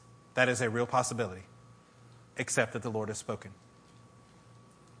 Yes, that is a real possibility, except that the Lord has spoken.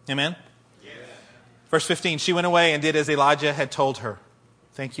 Amen? Yes. Verse 15, she went away and did as Elijah had told her.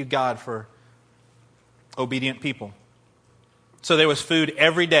 Thank you, God, for obedient people. So there was food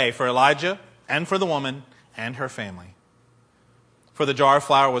every day for Elijah and for the woman and her family. For the jar of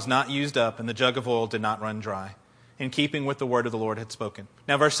flour was not used up, and the jug of oil did not run dry, in keeping with the word of the Lord had spoken.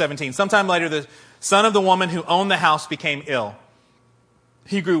 Now, verse 17. Sometime later, the son of the woman who owned the house became ill.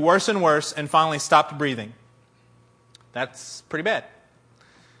 He grew worse and worse and finally stopped breathing. That's pretty bad.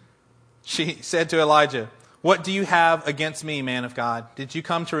 She said to Elijah, "What do you have against me, man of God? Did you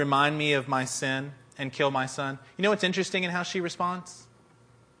come to remind me of my sin and kill my son?" You know what's interesting in how she responds?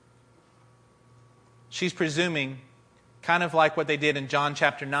 She's presuming, kind of like what they did in John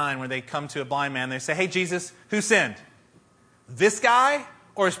chapter 9, where they come to a blind man. They say, "Hey, Jesus, who sinned? This guy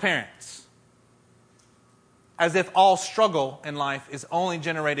or his parents?" As if all struggle in life is only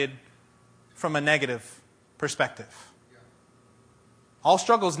generated from a negative perspective. All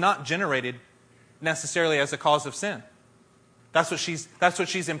struggle is not generated necessarily as a cause of sin. That's what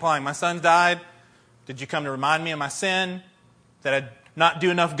she's implying. My son died. Did you come to remind me of my sin? That I not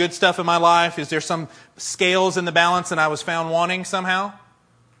do enough good stuff in my life? Is there some scales in the balance and I was found wanting somehow?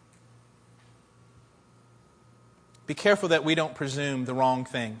 Be careful that we don't presume the wrong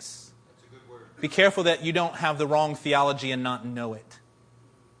things. That's a good word. Be careful that you don't have the wrong theology and not know it.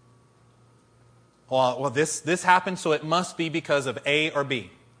 Well, this happened, so it must be because of A or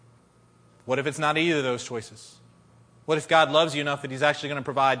B. What if it's not either of those choices? What if God loves you enough that He's actually going to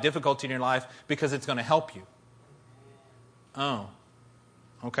provide difficulty in your life because it's going to help you? Oh,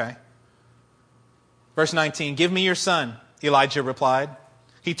 okay. Verse 19, "Give me your son," Elijah replied.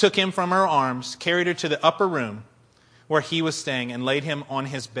 He took him from her arms, carried her to the upper room where he was staying, and laid him on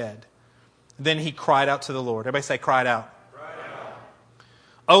his bed. Then he cried out to the Lord. Everybody say, cried out.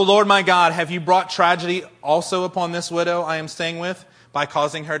 "O Lord my God, have you brought tragedy also upon this widow I am staying with by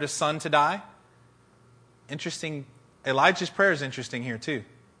causing her son to die?" Interesting. Elijah's prayer is interesting here too.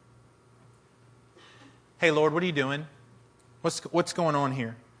 Hey Lord, what are you doing? What's going on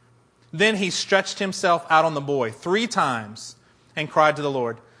here? Then he stretched himself out on the boy 3 times and cried to the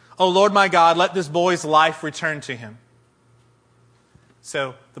Lord, "O Lord my God, let this boy's life return to him."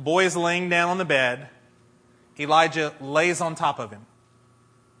 So the boy is laying down on the bed. Elijah lays on top of him.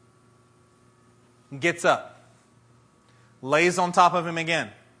 Gets up. Lays on top of him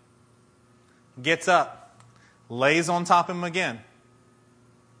again. Gets up. Lays on top of him again.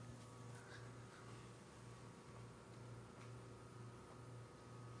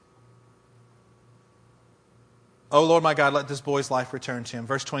 "O Lord my God, let this boy's life return to him."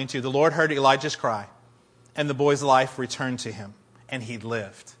 Verse 22, the Lord heard Elijah's cry, and the boy's life returned to him, and he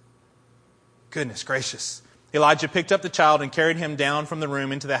lived. Goodness gracious. Elijah picked up the child and carried him down from the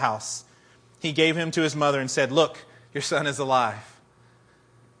room into the house. He gave him to his mother and said, "Look, your son is alive."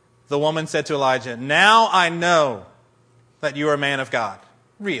 The woman said to Elijah, "Now I know that you are a man of God."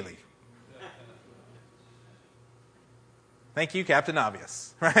 Really? Thank you, Captain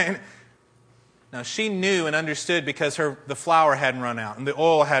Obvious, right? Now, she knew and understood because the flour hadn't run out and the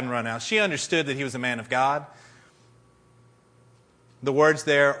oil hadn't run out. She understood that he was a man of God. The words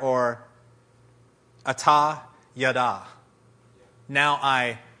there are Ata Yada. Now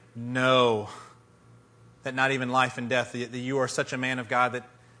I know that not even life and death, that you are such a man of God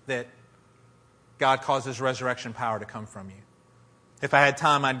that God causes resurrection power to come from you. If I had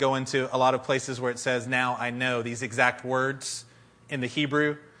time, I'd go into a lot of places where it says, "Now I know," these exact words in the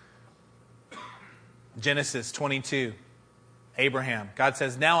Hebrew. Genesis 22, Abraham. God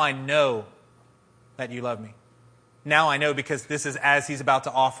says, "Now I know that you love me." Now I know, because this is as he's about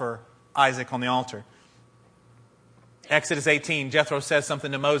to offer Isaac on the altar. Exodus 18, Jethro says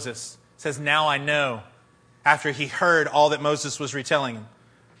something to Moses. Says, "Now I know," after he heard all that Moses was retelling him.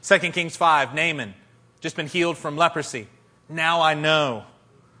 2 Kings 5, Naaman, just been healed from leprosy. "Now I know."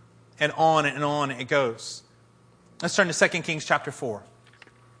 And on it goes. Let's turn to 2 Kings chapter 4.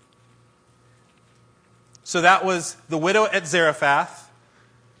 So that was the widow at Zarephath.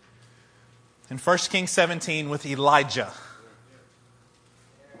 In 1 Kings 17 with Elijah.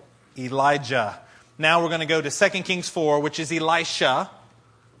 Elijah. Now we're going to go to 2 Kings 4, which is Elisha.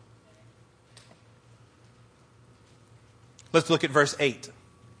 Let's look at verse 8.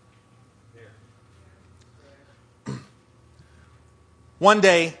 One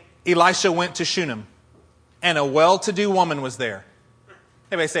day, Elisha went to Shunem, and a well-to-do woman was there.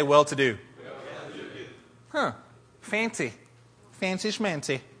 Everybody say well-to-do. Huh. Fancy. Fancy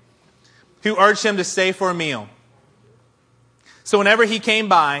schmancy. Who urged him to stay for a meal. So whenever he came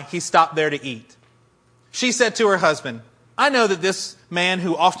by, he stopped there to eat. She said to her husband, I know that this man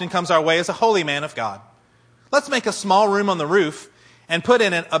who often comes our way is a holy man of God. Let's make a small room on the roof and put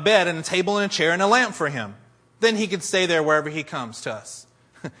in it a bed and a table and a chair and a lamp for him. Then he could stay there wherever he comes to us.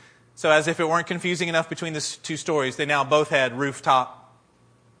 So as if it weren't confusing enough between the two stories, they now both had rooftop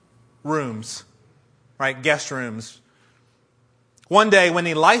rooms, right? Guest rooms. One day when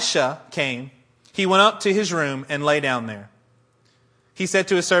Elisha came, he went up to his room and lay down there. He said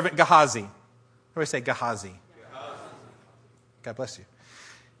to his servant Gehazi, everybody say Gehazi. God bless you.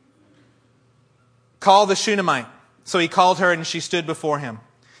 Call the Shunammite. So he called her and she stood before him.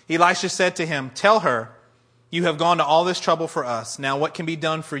 Elisha said to him, tell her, you have gone to all this trouble for us. Now what can be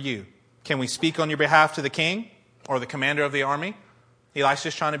done for you? Can we speak on your behalf to the king or the commander of the army?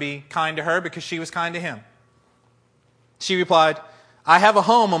 Elisha's trying to be kind to her because she was kind to him. She replied, I have a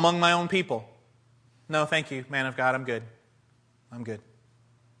home among my own people. No, thank you, man of God. I'm good. I'm good.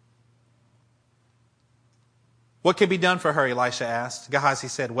 What can be done for her? Elisha asked. Gehazi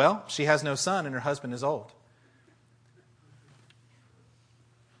said, well, she has no son and her husband is old.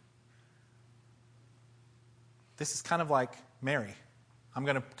 This is kind of like Mary. I'm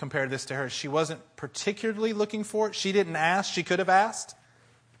going to compare this to her. She wasn't particularly looking for it. She didn't ask. She could have asked,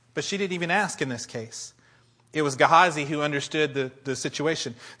 but she didn't even ask in this case. It was Gehazi who understood the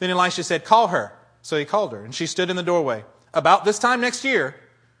situation. Then Elisha said, call her. So he called her, and she stood in the doorway. About this time next year,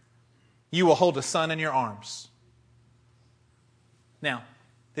 you will hold a son in your arms. Now,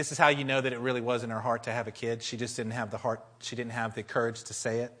 this is how you know that it really was in her heart to have a kid. She just didn't have the heart. She didn't have the courage to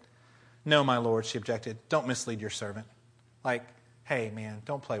say it. No, my Lord, she objected. Don't mislead your servant. Like, hey, man,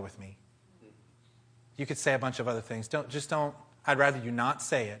 don't play with me. You could say a bunch of other things. Don't. I'd rather you not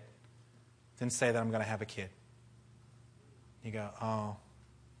say it than say that I'm going to have a kid. You go, oh,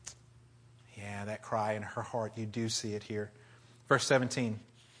 yeah, that cry in her heart. You do see it here. Verse 17.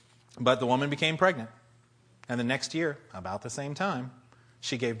 But the woman became pregnant. And the next year, about the same time,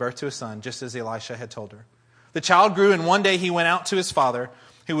 she gave birth to a son, just as Elisha had told her. The child grew, and one day he went out to his father,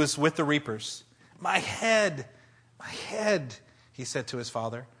 who was with the reapers. My head, he said to his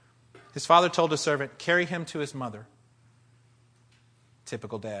father. His father told his servant, carry him to his mother.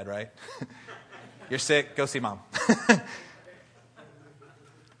 Typical dad, right? You're sick, go see mom.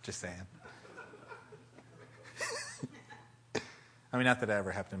 Just saying. I mean, not that it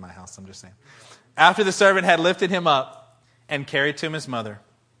ever happened in my house, I'm just saying. After the servant had lifted him up and carried to him his mother,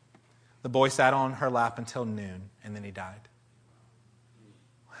 the boy sat on her lap until noon, and then he died.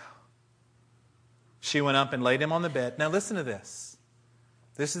 Wow. She went up and laid him on the bed. Now listen to this.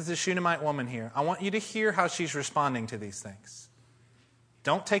 This is the Shunammite woman here. I want you to hear how she's responding to these things.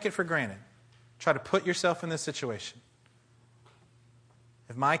 Don't take it for granted. Try to put yourself in this situation.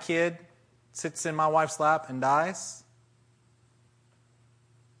 If my kid sits in my wife's lap and dies,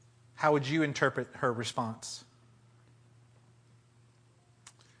 how would you interpret her response?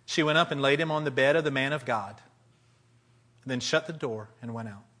 She went up and laid him on the bed of the man of God, then shut the door and went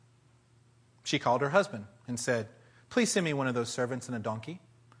out. She called her husband and said, please send me one of those servants and a donkey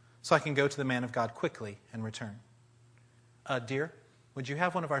so I can go to the man of God quickly and return. Dear, would you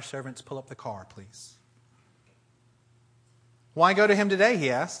have one of our servants pull up the car, please? Why go to him today, he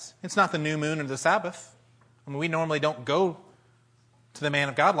asked. It's not the new moon or the Sabbath. I mean, we normally don't go to the man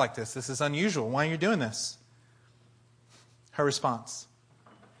of God like this. This is unusual. Why are you doing this? Her response,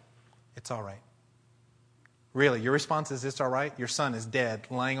 it's all right. Really, your response is, it's all right? Your son is dead,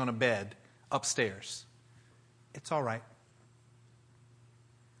 lying on a bed upstairs. It's all right.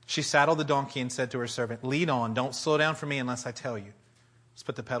 She saddled the donkey and said to her servant, lead on, don't slow down for me unless I tell you. Let's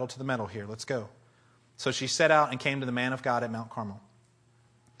put the pedal to the metal here. Let's go. So she set out and came to the man of God at Mount Carmel.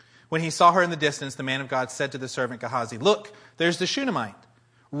 When he saw her in the distance, the man of God said to the servant Gehazi, look, there's the Shunammite.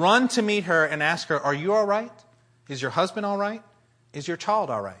 Run to meet her and ask her, are you all right? Is your husband all right? Is your child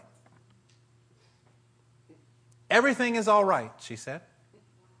all right? Everything is all right, she said.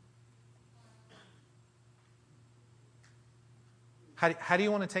 How do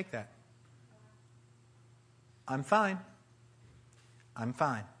you want to take that? I'm fine. I'm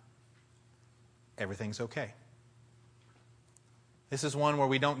fine. Everything's okay. This is one where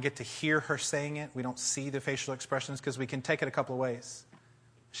we don't get to hear her saying it. We don't see the facial expressions because we can take it a couple of ways.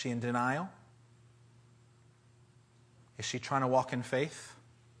 Is she in denial? Is she trying to walk in faith?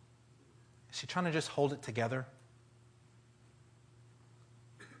 Is she trying to just hold it together?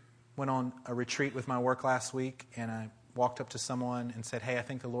 Went on a retreat with my work last week, and I walked up to someone and said, hey, I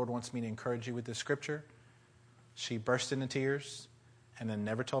think the Lord wants me to encourage you with this scripture. She burst into tears and then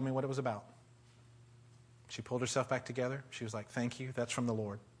never told me what it was about. She pulled herself back together. She was like, thank you, that's from the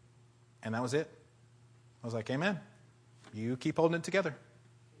Lord. And that was it. I was like, amen. You keep holding it together.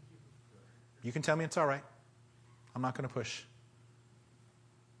 You can tell me it's all right. I'm not going to push.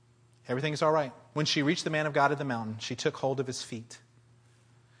 Everything is all right. When she reached the man of God at the mountain, she took hold of his feet.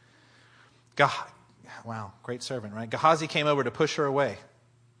 Wow, great servant, right? Gehazi came over to push her away.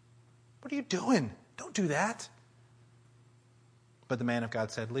 What are you doing? Don't do that. But the man of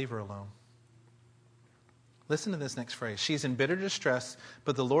God said, leave her alone. Listen to this next phrase. She's in bitter distress,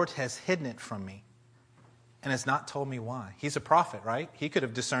 but the Lord has hidden it from me and has not told me why. He's a prophet, right? He could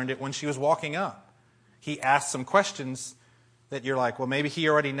have discerned it when she was walking up. He asked some questions that you're like, well, maybe he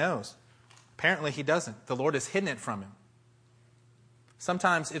already knows. Apparently he doesn't. The Lord has hidden it from him.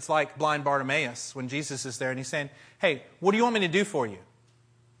 Sometimes it's like blind Bartimaeus when Jesus is there and he's saying, hey, what do you want me to do for you?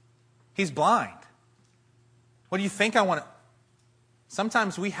 He's blind. What do you think I want to...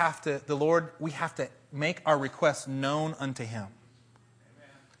 Sometimes we have to make our requests known unto Him.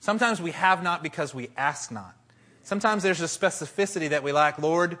 Sometimes we have not because we ask not. Sometimes there's a specificity that we lack.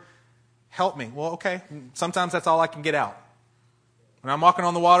 Lord, help me. Well, okay. Sometimes that's all I can get out. When I'm walking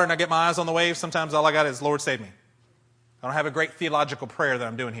on the water and I get my eyes on the waves, sometimes all I got is, Lord, save me. I don't have a great theological prayer that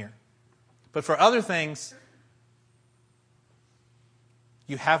I'm doing here. But for other things,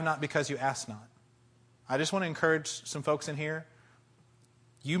 you have not because you ask not. I just want to encourage some folks in here.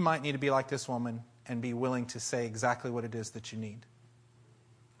 You might need to be like this woman and be willing to say exactly what it is that you need.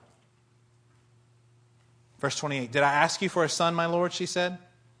 Verse 28, did I ask you for a son, my Lord, she said?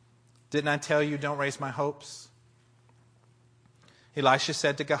 Didn't I tell you, don't raise my hopes? Elisha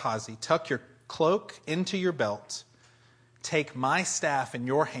said to Gehazi, tuck your cloak into your belt, take my staff in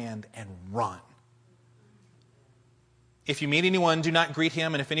your hand and run. If you meet anyone, do not greet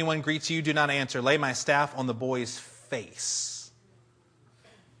him, and if anyone greets you, do not answer. Lay my staff on the boy's face.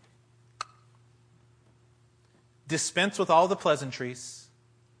 Dispense with all the pleasantries,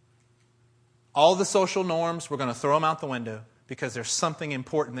 all the social norms. We're going to throw them out the window because there's something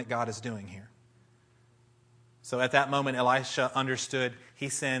important that God is doing here. So at that moment, Elisha understood. He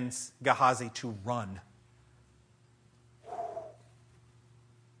sends Gehazi to run.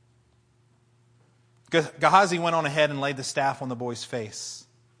 Gehazi went on ahead and laid the staff on the boy's face,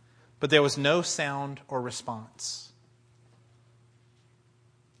 but there was no sound or response.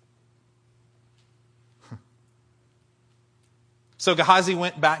 So Gehazi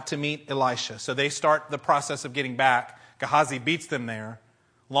went back to meet Elisha. So they start the process of getting back. Gehazi beats them there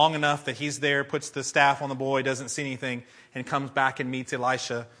long enough that he's there, puts the staff on the boy, doesn't see anything, and comes back and meets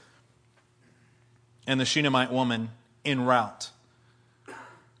Elisha and the Shunammite woman en route.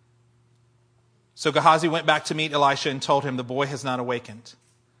 So Gehazi went back to meet Elisha and told him the boy has not awakened.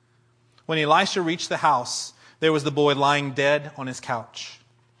 When Elisha reached the house, there was the boy lying dead on his couch.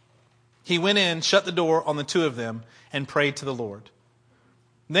 He went in, shut the door on the two of them, and prayed to the Lord.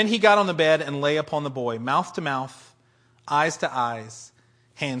 Then he got on the bed and lay upon the boy, mouth to mouth, eyes to eyes,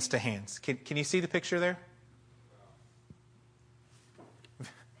 hands to hands. Can you see the picture there?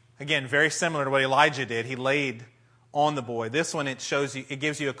 Again, very similar to what Elijah did. He laid on the boy. This one, it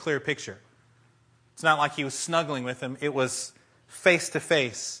gives you a clear picture. It's not like he was snuggling with him. It was face to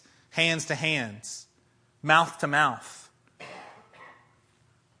face, hands to hands, mouth to mouth.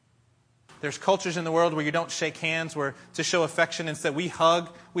 There's cultures in the world where you don't shake hands, where to show affection, instead we hug,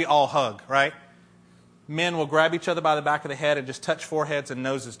 we all hug, right? Men will grab each other by the back of the head and just touch foreheads and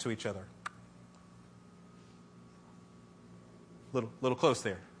noses to each other. Little close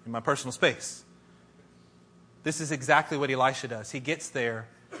there in my personal space. This is exactly what Elisha does. He gets there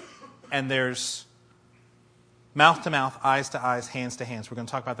and there's mouth to mouth, eyes to eyes, hands to hands. We're going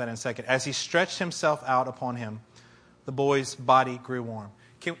to talk about that in a second. As he stretched himself out upon him, the boy's body grew warm.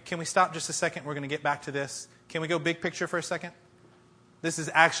 Can we stop just a second? We're going to get back to this. Can we go big picture for a second? This is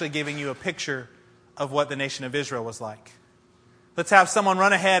actually giving you a picture of what the nation of Israel was like. Let's have someone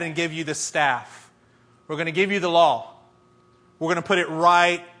run ahead and give you the staff. We're going to give you the law. We're going to put it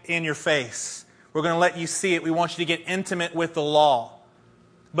right in your face. We're going to let you see it. We want you to get intimate with the law.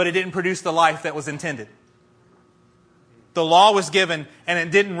 But it didn't produce the life that was intended. The law was given and it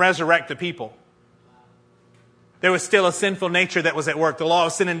didn't resurrect the people. There was still a sinful nature that was at work. The law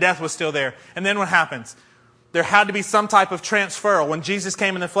of sin and death was still there. And then what happens? There had to be some type of transferal. When Jesus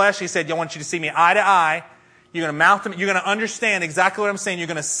came in the flesh, He said, I want you to see me eye to eye. You're going to mouth them. You're going to understand exactly what I'm saying. You're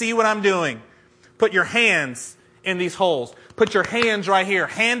going to see what I'm doing. Put your hands in these holes. Put your hands right here,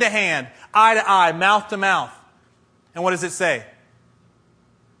 hand to hand, eye to eye, mouth to mouth. And what does it say?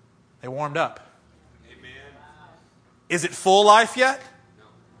 They warmed up. Amen. Is it full life yet?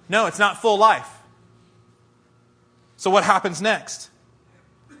 No, it's not full life. So what happens next?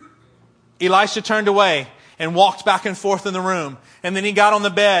 Elisha turned away and walked back and forth in the room. And then he got on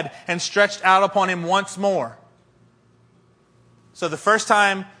the bed and stretched out upon him once more. So the first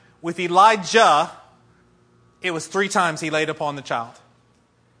time With Elijah, it was 3 times he laid upon the child.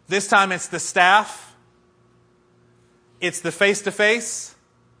 This time it's the staff, it's the face-to-face,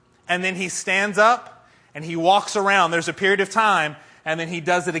 and then he stands up and he walks around. There's a period of time, and then he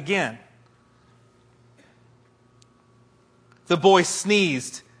does it again. The boy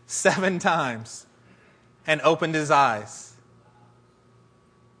sneezed 7 times and opened his eyes.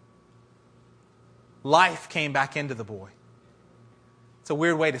 Life came back into the boy. It's a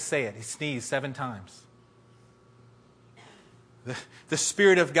weird way to say it. He sneezed 7 times. The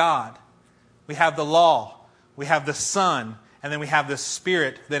Spirit of God. We have the law. We have the Son. And then we have the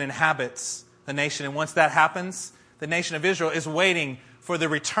Spirit that inhabits the nation. And once that happens, the nation of Israel is waiting for the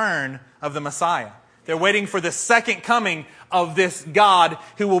return of the Messiah. They're waiting for the second coming of this God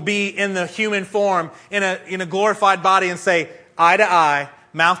who will be in the human form, in a glorified body, and say, eye to eye,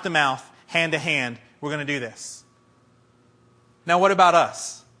 mouth to mouth, hand to hand, we're going to do this. Now, what about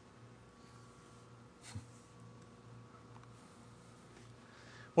us?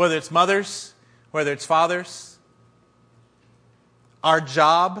 Whether it's mothers, whether it's fathers, our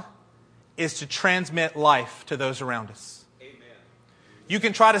job is to transmit life to those around us. Amen. You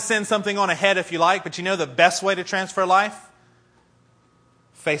can try to send something on ahead if you like, but you know the best way to transfer life?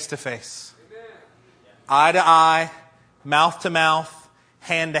 Face to face. Amen. Eye to eye, mouth to mouth,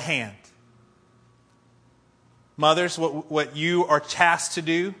 hand to hand. Mothers, what you are tasked to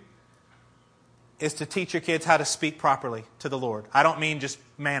do is to teach your kids how to speak properly to the Lord. I don't mean just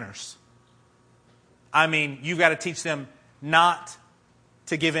manners. I mean, you've got to teach them not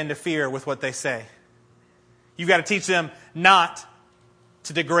to give in to fear with what they say. You've got to teach them not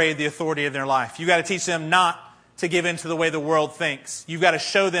to degrade the authority of their life. You've got to teach them not to give in to the way the world thinks. You've got to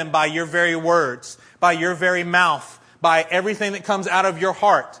show them by your very words, by your very mouth, by everything that comes out of your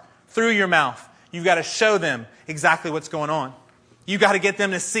heart, through your mouth. You've got to show them exactly what's going on. You've got to get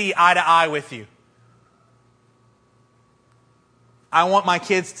them to see eye to eye with you. I want my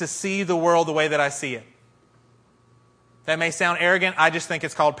kids to see the world the way that I see it. That may sound arrogant. I just think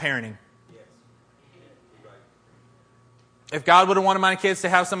it's called parenting. Yes. Right. If God would have wanted my kids to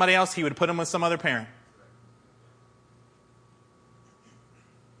have somebody else, He would put them with some other parent.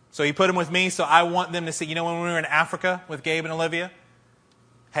 So He put them with me, so I want them to see. You know, when we were in Africa with Gabe and Olivia,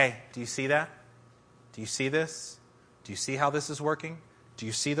 hey, do you see that? Do you see this? Do you see how this is working? Do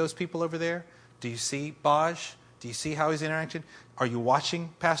you see those people over there? Do you see Baj? Do you see how he's interacting? Are you watching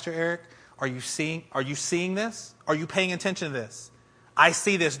Pastor Eric? Are you seeing this? Are you paying attention to this? I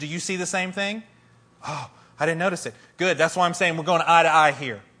see this. Do you see the same thing? Oh, I didn't notice it. Good. That's why I'm saying we're going eye to eye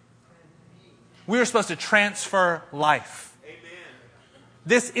here. We are supposed to transfer life. Amen.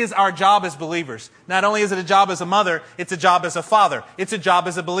 This is our job as believers. Not only is it a job as a mother, it's a job as a father. It's a job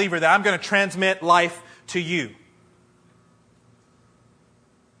as a believer that I'm going to transmit life to you.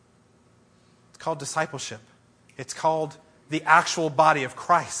 It's called discipleship. It's called the actual body of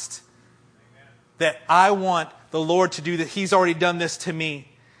Christ. Amen. That I want the Lord to do that. He's already done this to me.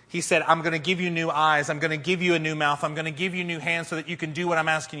 He said, I'm going to give you new eyes. I'm going to give you a new mouth. I'm going to give you new hands so that you can do what I'm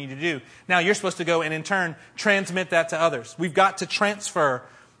asking you to do. Now you're supposed to go and in turn transmit that to others. We've got to transfer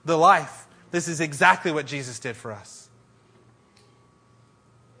the life. This is exactly what Jesus did for us.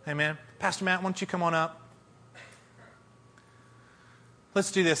 Amen. Pastor Matt, why don't you come on up?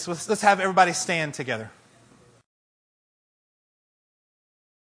 Let's do this. Let's have everybody stand together.